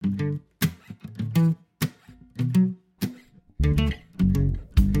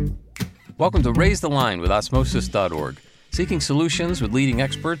Welcome to Raise the Line with Osmosis.org, seeking solutions with leading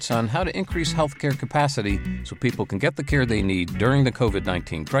experts on how to increase healthcare capacity so people can get the care they need during the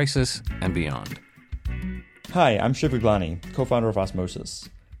COVID-19 crisis and beyond. Hi, I'm Shiv Gaglani, co-founder of Osmosis.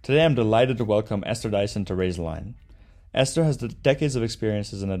 Today I'm delighted to welcome Esther Dyson to Raise the Line. Esther has decades of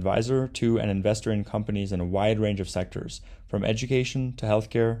experience as an advisor to and investor in companies in a wide range of sectors, from education to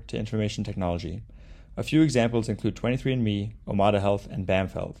healthcare to information technology. A few examples include 23andMe, Omada Health, and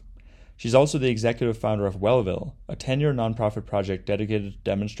BAMF Health. She's also the executive founder of Wellville, a 10-year nonprofit project dedicated to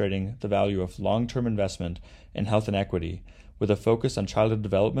demonstrating the value of long-term investment in health and equity, with a focus on childhood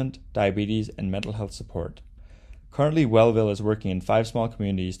development, diabetes, and mental health support. Currently, Wellville is working in 5 small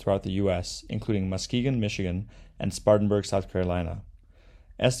communities throughout the U.S., including Muskegon, Michigan, and Spartanburg, South Carolina.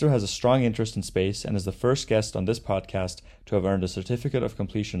 Esther has a strong interest in space and is the first guest on this podcast to have earned a certificate of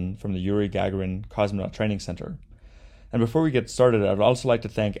completion from the Yuri Gagarin Cosmonaut Training Center. And before we get started, I'd also like to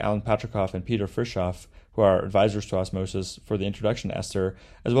thank Alan Patrikoff and Peter Frischoff, who are advisors to Osmosis, for the introduction to Esther,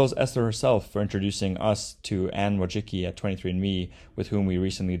 as well as Esther herself for introducing us to Anne Wojcicki at 23andMe, with whom we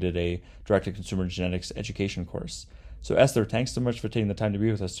recently did a direct-to-consumer genetics education course. So Esther, thanks so much for taking the time to be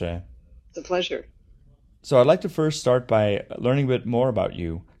with us today. It's a pleasure. So I'd like to first start by learning a bit more about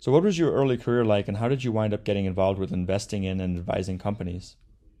you. So what was your early career like, and how did you wind up getting involved with investing in and advising companies?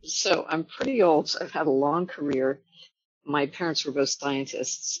 So I'm pretty old. So I've had a long career. My parents were both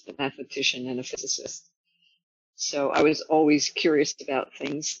scientists, a mathematician and a physicist. So I was always curious about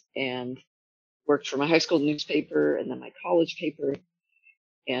things and worked for my high school newspaper and then my college paper,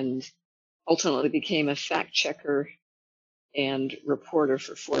 and ultimately became a fact checker and reporter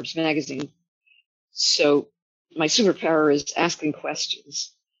for Forbes magazine. So my superpower is asking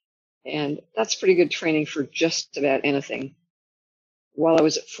questions, and that's pretty good training for just about anything. While I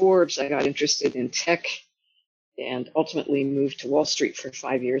was at Forbes, I got interested in tech and ultimately moved to Wall Street for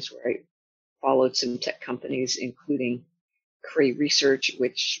 5 years, where I followed some tech companies, including Cray Research,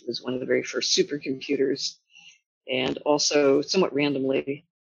 which was one of the very first supercomputers, and also, somewhat randomly,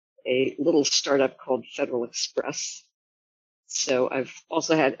 a little startup called Federal Express. So I've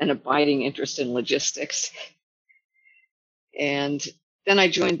also had an abiding interest in logistics. And then I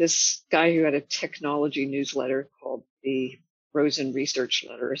joined this guy who had a technology newsletter called the Rosen Research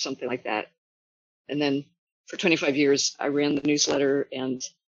Letter or something like that. And then for 25 years, I ran the newsletter and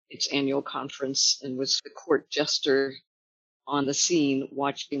its annual conference and was the court jester on the scene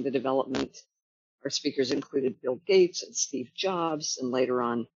watching the development. Our speakers included Bill Gates and Steve Jobs, and later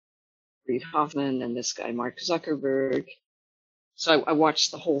on Reid Hoffman and this guy, Mark Zuckerberg. So I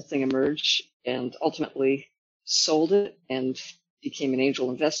watched the whole thing emerge and ultimately sold it and became an angel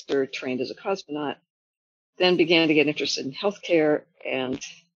investor, trained as a cosmonaut, then began to get interested in healthcare and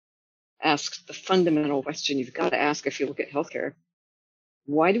asked the fundamental question you've got to ask if you look at healthcare.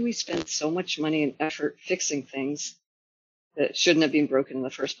 Why do we spend so much money and effort fixing things that shouldn't have been broken in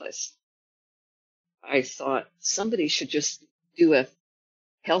the first place? I thought somebody should just do a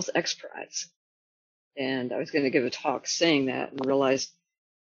Health X Prize. And I was going to give a talk saying that and realized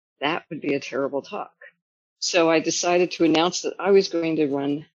that would be a terrible talk. So I decided to announce that I was going to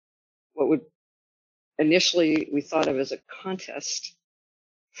run what would initially we thought of as a contest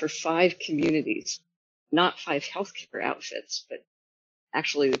for 5 communities, not 5 healthcare outfits, but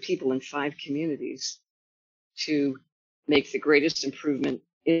actually the people in 5 communities, to make the greatest improvement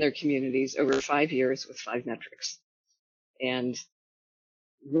in their communities over 5 years with 5 metrics. And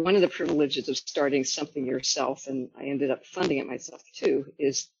one of the privileges of starting something yourself, and I ended up funding it myself too,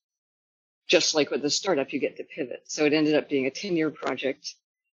 is just like with a startup, you get to pivot. So it ended up being a 10-year project.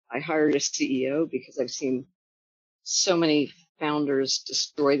 I hired a CEO because I've seen so many founders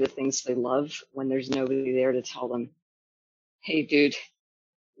destroy the things they love when there's nobody there to tell them, hey, dude,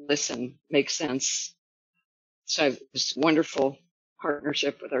 listen, makes sense. So I have this wonderful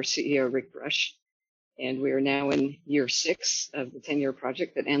partnership with our CEO, Rick Brush. And we are now in year 6 of the 10-year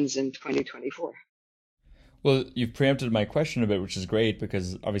project that ends in 2024. Well, you've preempted my question a bit, which is great,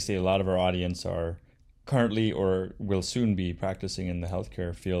 because obviously a lot of our audience are currently or will soon be practicing in the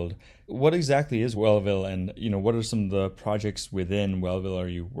healthcare field. What exactly is Wellville, and what are some of the projects within Wellville are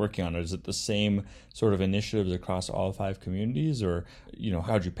you working on? Is it the same sort of initiatives across all 5 communities, or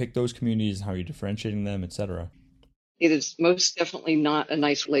how did you pick those communities, how are you differentiating them, etc.? It is most definitely not a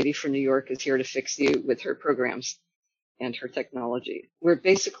nice lady from New York is here to fix you with her programs and her technology. We're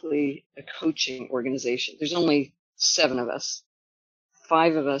basically a coaching organization. There's only 7 of us.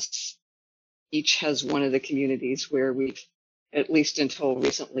 5 of us each has one of the communities where we've, at least until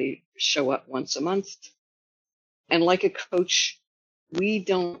recently, show up once a month. And like a coach, we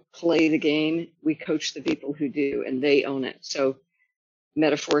don't play the game. We coach the people who do, and they own it. So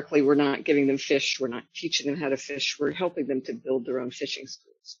metaphorically, we're not giving them fish. We're not teaching them how to fish. We're helping them to build their own fishing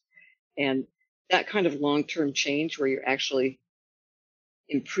schools. And that kind of long-term change where you're actually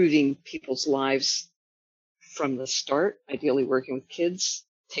improving people's lives from the start, ideally working with kids,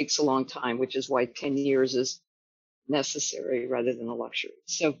 takes a long time, which is why 10 years is necessary rather than a luxury.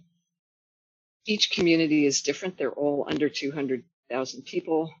 So each community is different. They're all under 200,000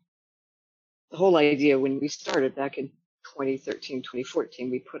 people. The whole idea when we started back in 2013, 2014,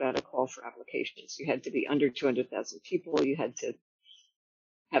 we put out a call for applications. You had to be under 200,000 people. You had to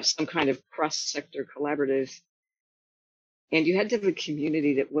have some kind of cross-sector collaborative. And you had to have a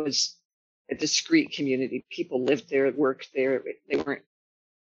community that was a discrete community. People lived there, worked there. They weren't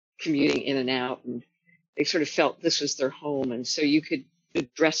commuting in and out. And they sort of felt this was their home. And so you could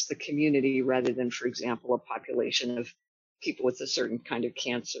address the community rather than, for example, a population of people with a certain kind of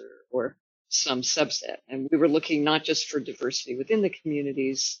cancer or some subset. And we were looking not just for diversity within the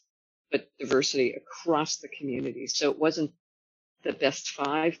communities, but diversity across the community. So it wasn't the best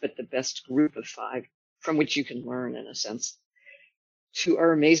 5, but the best group of 5 from which you can learn, in a sense. To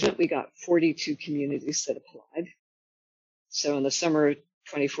our amazement, we got 42 communities that applied. So in the summer of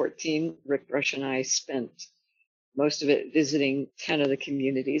 2014, Rick Brush and I spent most of it visiting 10 of the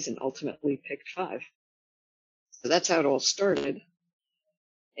communities and ultimately picked 5. So that's how it all started.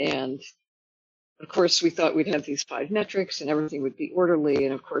 And of course, we thought we'd have these 5 metrics and everything would be orderly.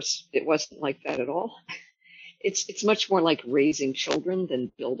 And of course, it wasn't like that at all. It's much more like raising children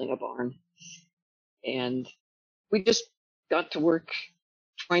than building a barn. And we just got to work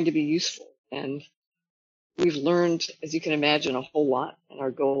trying to be useful. And we've learned, as you can imagine, a whole lot. And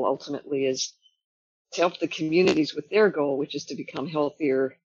our goal ultimately is to help the communities with their goal, which is to become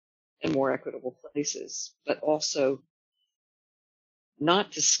healthier and more equitable places, but also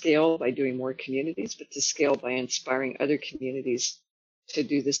not to scale by doing more communities, but to scale by inspiring other communities to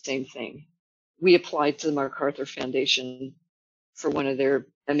do the same thing. We applied to the MacArthur Foundation for one of their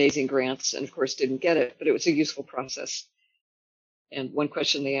amazing grants and of course didn't get it, but it was a useful process. And one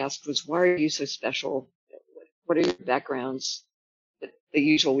question they asked was, why are you so special? What are your backgrounds? The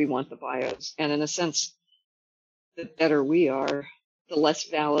usual, we want the bios. And in a sense, the better we are, the less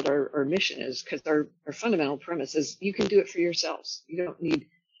valid our mission is, because our fundamental premise is you can do it for yourselves. You don't need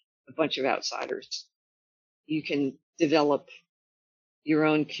a bunch of outsiders. You can develop your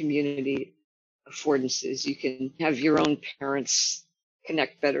own community affordances. You can have your own parents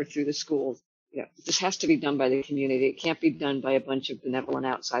connect better through the schools. Yeah, this has to be done by the community. It can't be done by a bunch of benevolent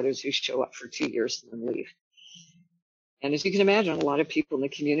outsiders who show up for 2 years and then leave. And as you can imagine, a lot of people in the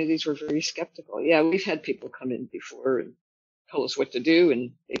communities were very skeptical. Yeah, we've had people come in before and told us what to do,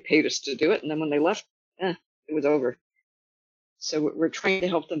 and they paid us to do it. And then when they left, it was over. So we're trying to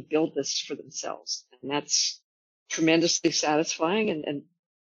help them build this for themselves. And that's tremendously satisfying and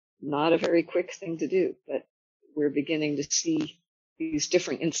not a very quick thing to do. But we're beginning to see these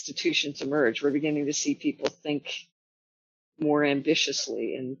different institutions emerge. We're beginning to see people think more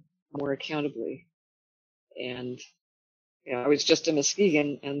ambitiously and more accountably. And I was just in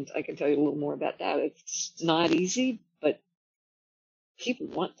Muskegon, and I can tell you a little more about that. It's not easy, but people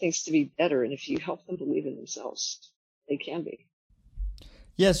want things to be better, and if you help them believe in themselves, they can be.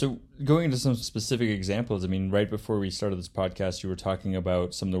 Yeah, so going into some specific examples, I mean, right before we started this podcast, you were talking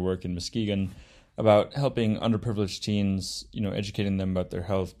about some of the work in Muskegon, about helping underprivileged teens, educating them about their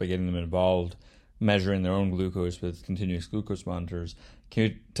health by getting them involved, measuring their own glucose with continuous glucose monitors. Can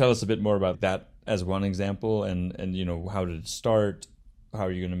you tell us a bit more about that as one example, and how did it start? How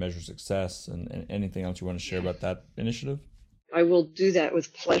are you going to measure success, and anything else you want to share about that initiative? I will do that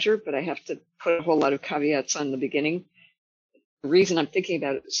with pleasure, but I have to put a whole lot of caveats on the beginning. The reason I'm thinking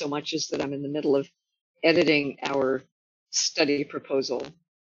about it so much is that I'm in the middle of editing our study proposal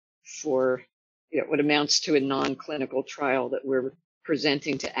for what amounts to a non-clinical trial that we're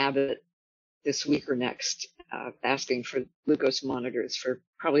presenting to Abbott this week or next, asking for glucose monitors for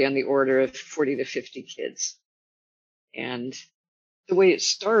probably on the order of 40 to 50 kids. And the way it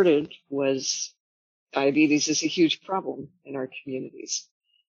started was diabetes is a huge problem in our communities,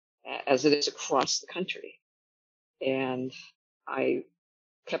 as it is across the country. And I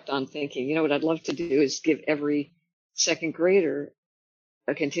kept on thinking, what I'd love to do is give every second grader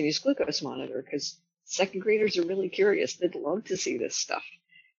a continuous glucose monitor, because second graders are really curious. They'd love to see this stuff.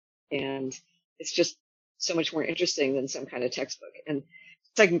 And it's just so much more interesting than some kind of textbook. And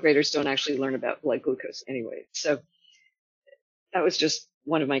second graders don't actually learn about blood glucose anyway. So that was just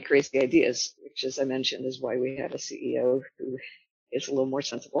one of my crazy ideas, which, as I mentioned, is why we have a CEO who is a little more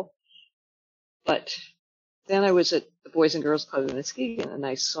sensible. But then I was at the Boys and Girls Club in Muskegon, and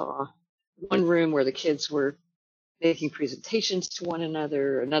I saw one room where the kids were making presentations to one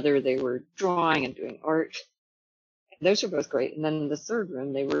another. Another, they were drawing and doing art. And those were both great. And then in the third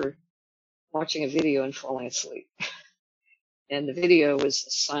room, they were watching a video and falling asleep. And the video was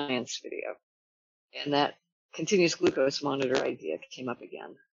a science video. And that continuous glucose monitor idea came up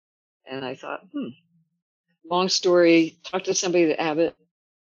again. And I thought, long story, talked to somebody at Abbott.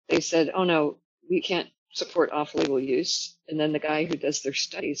 They said, oh no, we can't support off-label use. And then the guy who does their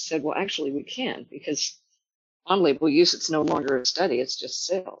studies said, well, actually we can, because on-label use, it's no longer a study, it's just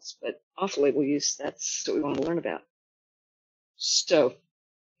sales. But off-label use, that's what we want to learn about. So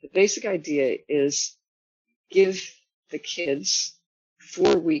the basic idea is give the kids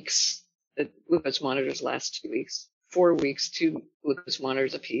 4 weeks. The glucose monitors last 2 weeks, 4 weeks, 2 glucose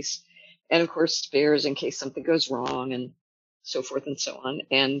monitors apiece. And of course, spares in case something goes wrong and so forth and so on.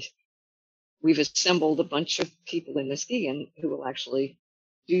 And we've assembled a bunch of people in Muskegon who will actually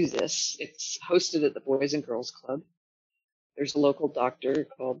do this. It's hosted at the Boys and Girls Club. There's a local doctor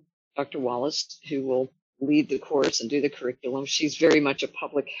called Dr. Wallace who will lead the course and do the curriculum. She's very much a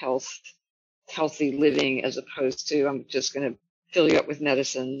public health, healthy living, as opposed to I'm just going to fill you up with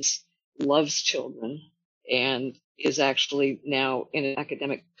medicines, loves children, and is actually now in an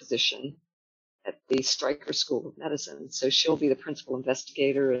academic position at the Stryker School of Medicine. So she'll be the principal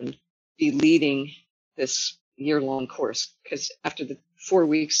investigator and be leading this year-long course, because after the 4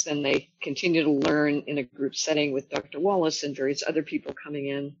 weeks, then they continue to learn in a group setting with Dr. Wallace and various other people coming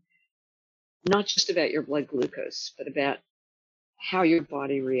in, not just about your blood glucose, but about how your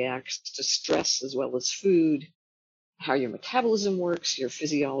body reacts to stress as well as food, how your metabolism works, your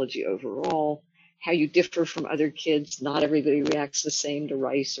physiology overall, how you differ from other kids. Not everybody reacts the same to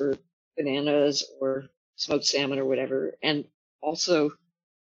rice or bananas or smoked salmon or whatever. And also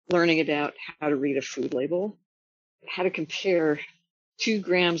learning about how to read a food label, how to compare 2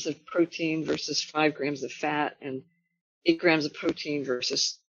 grams of protein versus 5 grams of fat, and 8 grams of protein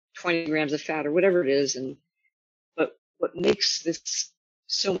versus 20 grams of fat, or whatever it is. But what makes this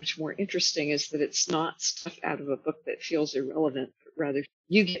so much more interesting is that it's not stuff out of a book that feels irrelevant, but rather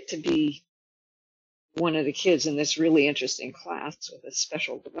you get to be one of the kids in this really interesting class with a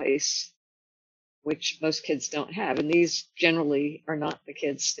special device, which most kids don't have. And these generally are not the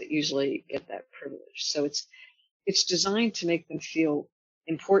kids that usually get that privilege. So it's designed to make them feel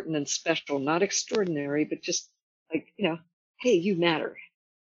important and special, not extraordinary, but just like, hey, you matter.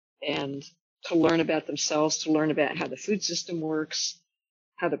 And to learn about themselves, to learn about how the food system works,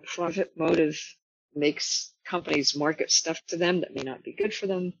 how the profit motive makes companies market stuff to them that may not be good for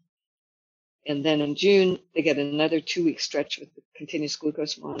them. And then in June, they get another 2-week stretch with the continuous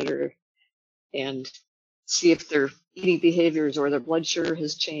glucose monitor and see if their eating behaviors or their blood sugar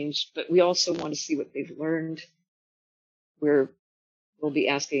has changed. But we also want to see what they've learned. We'll be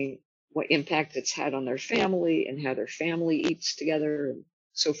asking what impact it's had on their family and how their family eats together and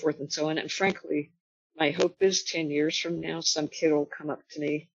so forth and so on. And frankly, my hope is 10 years from now, some kid will come up to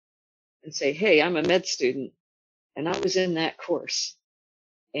me and say, hey, I'm a med student and I was in that course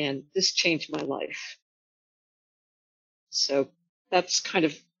and this changed my life. So that's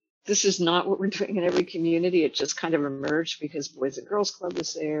this is not what we're doing in every community. It just kind of emerged because Boys and Girls Club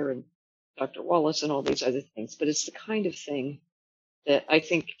was there and Dr. Wallace and all these other things. But it's the kind of thing that I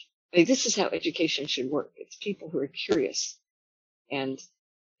think this is how education should work. It's people who are curious and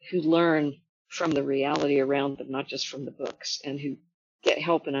who learn from the reality around them, not just from the books, and who get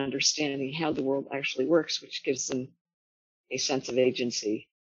help in understanding how the world actually works, which gives them a sense of agency.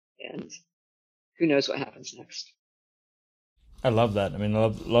 And who knows what happens next. I love that. I mean, I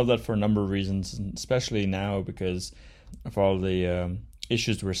love that for a number of reasons, and especially now because of all the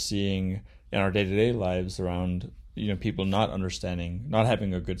issues we're seeing in our day-to-day lives around, people not understanding, not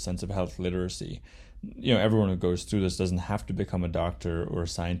having a good sense of health literacy. Everyone who goes through this doesn't have to become a doctor or a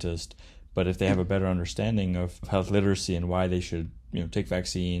scientist, but if they have a better understanding of health literacy and why they should, take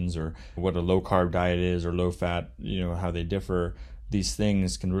vaccines, or what a low-carb diet is or low-fat, how they differ, these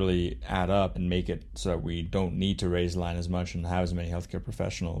things can really add up and make it so that we don't need to raise the line as much and have as many healthcare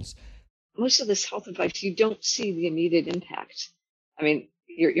professionals. Most of this health advice, you don't see the immediate impact. I mean,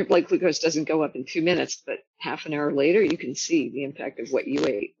 your blood glucose doesn't go up in 2 minutes, but half an hour later, you can see the impact of what you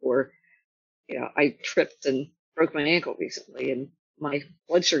ate. Or, I tripped and broke my ankle recently, and my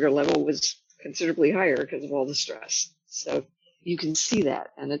blood sugar level was considerably higher because of all the stress. So you can see that,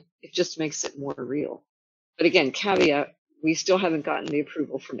 and it just makes it more real. But again, caveat, we still haven't gotten the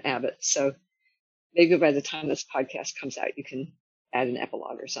approval from Abbott. So maybe by the time this podcast comes out, you can add an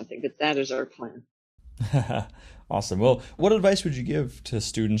epilogue or something, but that is our plan. Awesome. Well, what advice would you give to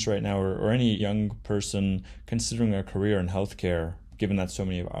students right now, or any young person considering a career in healthcare, given that so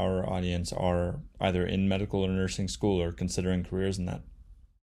many of our audience are either in medical or nursing school or considering careers in that?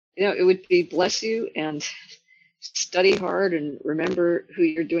 It would be bless you and study hard and remember who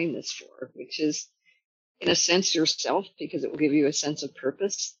you're doing this for, which is, in a sense, yourself, because it will give you a sense of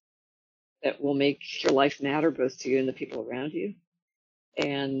purpose that will make your life matter both to you and the people around you.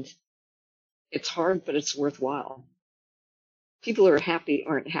 And it's hard, but it's worthwhile. People who are happy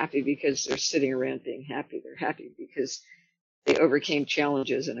aren't happy because they're sitting around being happy. They're happy because they overcame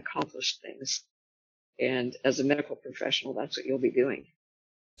challenges and accomplished things. And as a medical professional, that's what you'll be doing.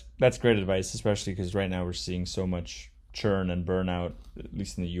 That's great advice, especially because right now we're seeing so much churn and burnout, at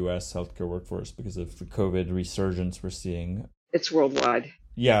least in the U.S. healthcare workforce, because of the COVID resurgence we're seeing. It's worldwide.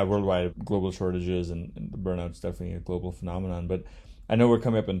 Yeah, worldwide, global shortages, and the burnout's definitely a global phenomenon. But I know we're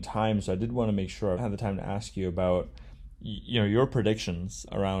coming up in time, so I did want to make sure I had the time to ask you about, your predictions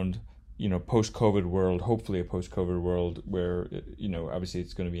around, post-COVID world, hopefully a post-COVID world where, obviously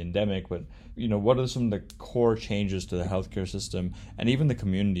it's going to be endemic, but, what are some of the core changes to the healthcare system and even the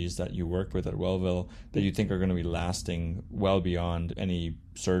communities that you work with at Wellville that you think are going to be lasting well beyond any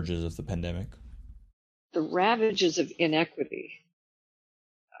surges of the pandemic? The ravages of inequity,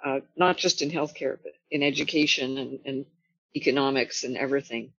 not just in healthcare, but in education and economics and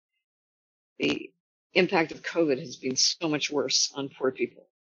everything. The impact of COVID has been so much worse on poor people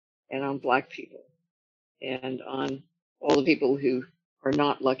and on Black people and on all the people who are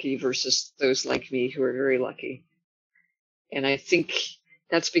not lucky versus those like me who are very lucky. And I think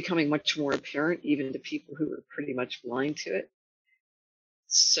that's becoming much more apparent even to people who are pretty much blind to it.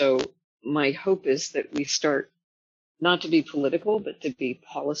 So my hope is that we start not to be political, but to be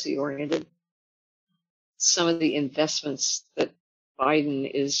policy oriented. Some of the investments that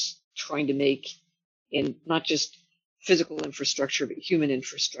Biden is trying to make in not just physical infrastructure, but human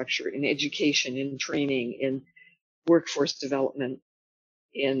infrastructure, in education, in training, in workforce development,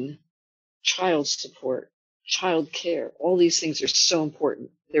 in child support, child care. All these things are so important.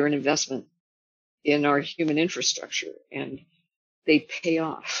 They're an investment in our human infrastructure, and they pay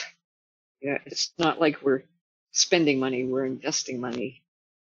off. It's not like we're spending money, we're investing money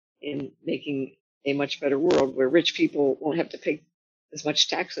in making a much better world where rich people won't have to pay as much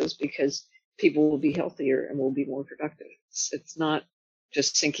taxes because people will be healthier and will be more productive. It's not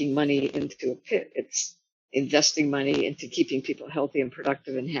just sinking money into a pit. It's investing money into keeping people healthy and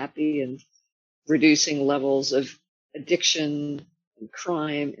productive and happy and reducing levels of addiction and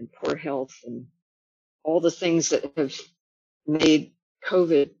crime and poor health and all the things that have made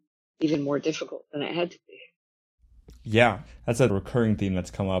COVID even more difficult than it had to be. Yeah, that's a recurring theme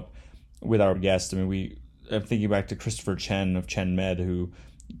that's come up with our guests. I mean, I'm thinking back to Christopher Chen of Chen Med, who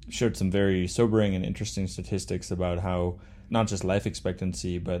shared some very sobering and interesting statistics about how not just life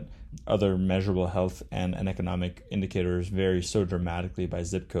expectancy, but other measurable health and economic indicators vary so dramatically by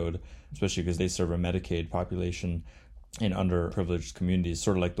zip code, especially because they serve a Medicaid population in underprivileged communities,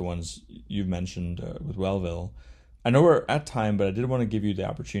 sort of like the ones you've mentioned with Wellville. I know we're at time, but I did want to give you the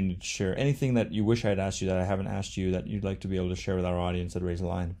opportunity to share anything that you wish I had asked you that I haven't asked you that you'd like to be able to share with our audience at Raise a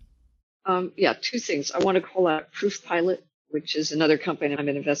Line. Two things. I want to call out Proof Pilot, which is another company I'm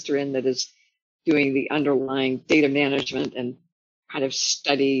an investor in that is doing the underlying data management and kind of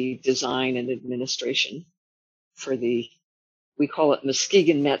study, design, and administration for we call it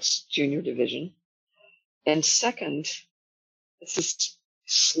Muskegon Mets Junior Division. And second, this is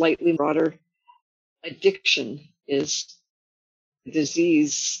slightly broader. Addiction is the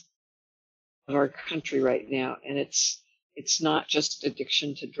disease of our country right now, and it's not just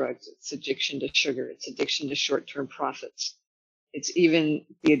addiction to drugs. It's addiction to sugar. It's addiction to short-term profits. It's even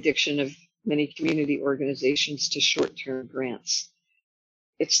the addiction of many community organizations to short-term grants.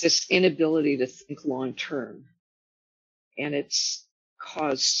 It's this inability to think long-term, and it's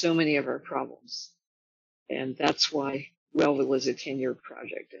caused so many of our problems. And that's why Wellville is a 10-year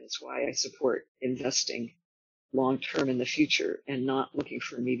project, and it's why I support investing long-term in the future and not looking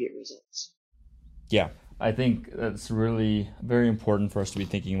for immediate results. Yeah, I think that's really very important for us to be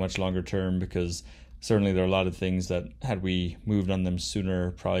thinking much longer term, because certainly there are a lot of things that, had we moved on them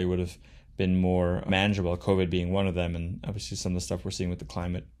sooner, probably would have been more manageable, COVID being one of them, and obviously some of the stuff we're seeing with the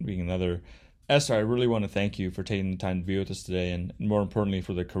climate being another. Esther, I really want to thank you for taking the time to be with us today, and more importantly,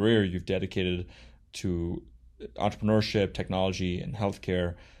 for the career you've dedicated to entrepreneurship, technology, and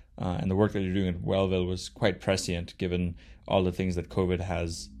healthcare. And the work that you're doing at Wellville was quite prescient given all the things that COVID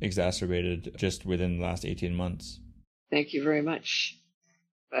has exacerbated just within the last 18 months. Thank you very much.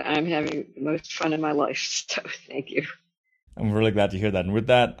 I'm having the most fun in my life, so thank you. I'm really glad to hear that. And with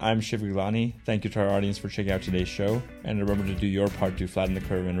that, I'm Shiv Gaglani. Thank you to our audience for checking out today's show. And remember to do your part to flatten the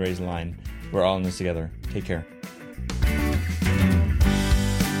curve and raise a line. We're all in this together. Take care.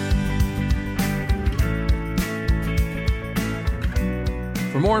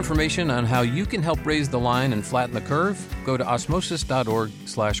 more information on how you can help raise the line and flatten the curve, go to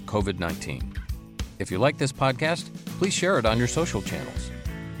osmosis.org/COVID-19. If you like this podcast, please share it on your social channels.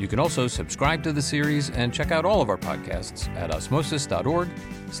 You can also subscribe to the series and check out all of our podcasts at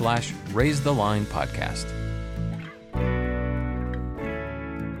osmosis.org/raisethelinepodcast.